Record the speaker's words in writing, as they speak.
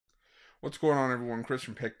What's going on, everyone? Chris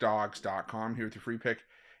from Pickdawgz.com here with your free pick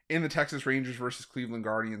in the Texas Rangers versus Cleveland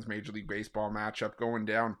Guardians Major League Baseball matchup going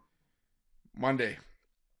down Monday,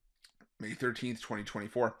 May 13th,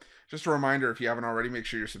 2024. Just a reminder, if you haven't already, make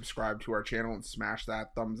sure you're subscribed to our channel and smash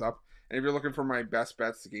that thumbs up. And if you're looking for my best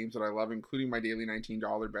bets, the games that I love, including my daily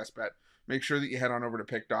 $19 best bet, make sure that you head on over to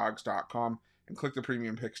Pickdawgz.com and click the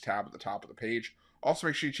Premium Picks tab at the top of the page. Also,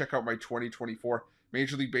 make sure you check out my 2024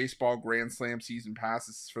 Major League Baseball Grand Slam season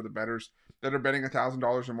passes for the bettors that are betting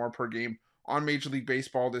 $1,000 or more per game on Major League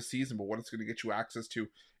Baseball this season. But what it's going to get you access to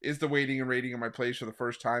is the weighting and rating of my plays for the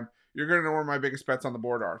first time. You're going to know where my biggest bets on the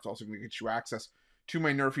board are. It's also going to get you access to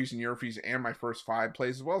my nerfies and yerfies and my first 5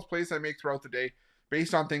 plays, as well as plays I make throughout the day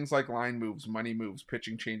based on things like line moves, money moves,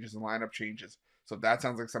 pitching changes, and lineup changes. So if that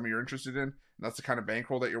sounds like something you're interested in, and that's the kind of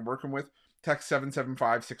bankroll that you're working with, text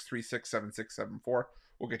 775-636-7674.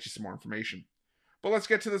 We'll get you some more information. But let's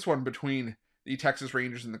get to this one between the Texas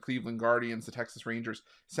Rangers and the Cleveland Guardians. The Texas Rangers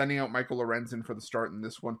sending out Michael Lorenzen for the start in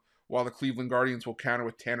this one, while the Cleveland Guardians will counter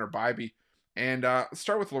with Tanner Bibee. And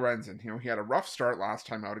start with Lorenzen. He had a rough start last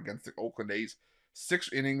time out against the Oakland A's.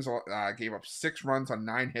 6 innings, gave up 6 runs on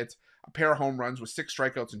 9 hits, a pair of home runs with 6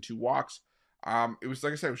 strikeouts and 2 walks. It was,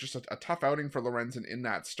 like I said, it was just a tough outing for Lorenzen in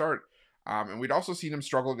that start. And we'd also seen him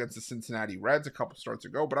struggle against the Cincinnati Reds a couple starts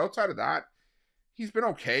ago. But outside of that, he's been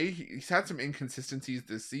okay. He's had some inconsistencies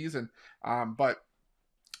this season, but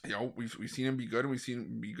we've seen him be good, and we've seen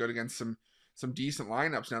him be good against some decent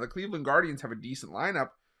lineups. Now the Cleveland Guardians have a decent lineup.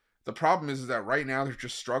 The problem is that right now they're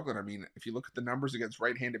just struggling. I mean, if you look at the numbers against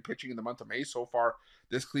right-handed pitching in the month of May so far,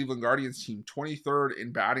 this Cleveland Guardians team 23rd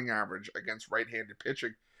in batting average against right-handed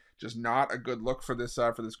pitching. Just not a good look for this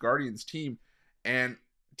Guardians team. And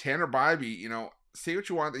Tanner Bibee, say what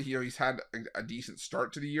you want that he's had a decent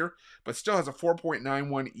start to the year, but still has a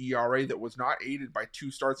 4.91 ERA that was not aided by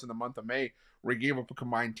 2 starts in the month of May, where he gave up a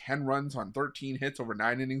combined 10 runs on 13 hits over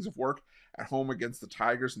 9 innings of work at home against the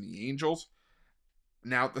Tigers and the Angels.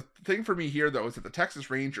 Now, the thing for me here, though, is that the Texas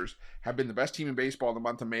Rangers have been the best team in baseball in the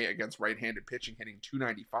month of May against right-handed pitching, hitting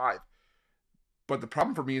 .295. But the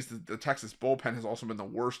problem for me is that the Texas bullpen has also been the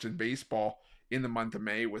worst in baseball in the month of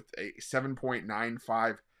May, with a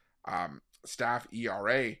 7.95 staff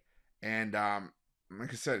ERA, and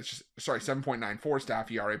like I said, it's just 7.94 staff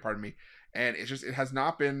ERA, pardon me, and it has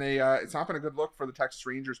not been a good look for the Texas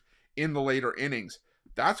Rangers in the later innings.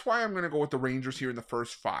 That's why I'm going to go with the Rangers here in the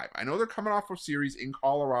first 5. I know they're coming off a series in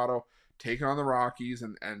Colorado, taking on the Rockies,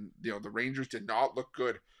 and the Rangers did not look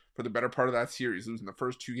good for the better part of that series, losing the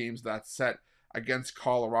first 2 games of that set against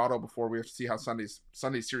Colorado before we have to see how Sunday's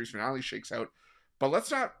series finale shakes out. But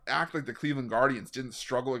let's not act like the Cleveland Guardians didn't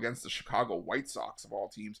struggle against the Chicago White Sox of all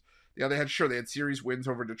teams. They had series wins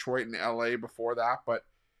over Detroit and LA before that, but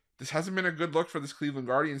this hasn't been a good look for this Cleveland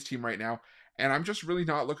Guardians team right now. And I'm just really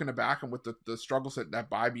not looking to back him with the struggles that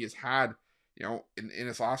Bibee has had, in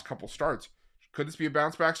his last couple starts. Could this be a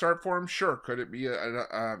bounce back start for him? Sure. Could it be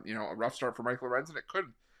a rough start for Michael Lorenzen? It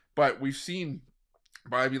could. But we've seen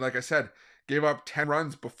Bibee, like I said, gave up 10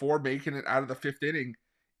 runs before making it out of the 5th inning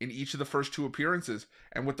in each of the first 2 appearances.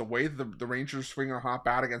 And with the way the Rangers swing a hot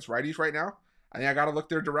bat against righties right now, I think I got to look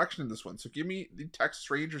their direction in this one. So give me the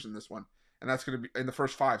Texas Rangers in this one. And that's going to be in the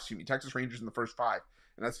first 5. Texas Rangers in the first 5.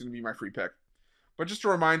 And that's going to be my free pick. But just a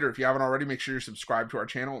reminder, if you haven't already, make sure you're subscribed to our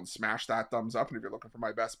channel and smash that thumbs up. And if you're looking for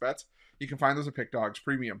my best bets, you can find those at Pick Dawgz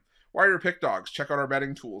Premium. While you're at Pick Dawgz, check out our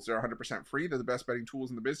betting tools. They're 100% free. They're the best betting tools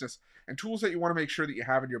in the business, and tools that you want to make sure that you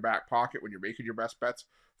have in your back pocket when you're making your best bets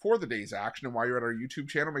for the day's action. And while you're at our YouTube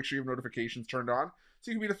channel, make sure you have notifications turned on so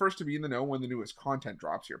you can be the first to be in the know when the newest content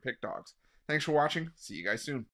drops here at Pick Dawgz. Thanks for watching. See you guys soon.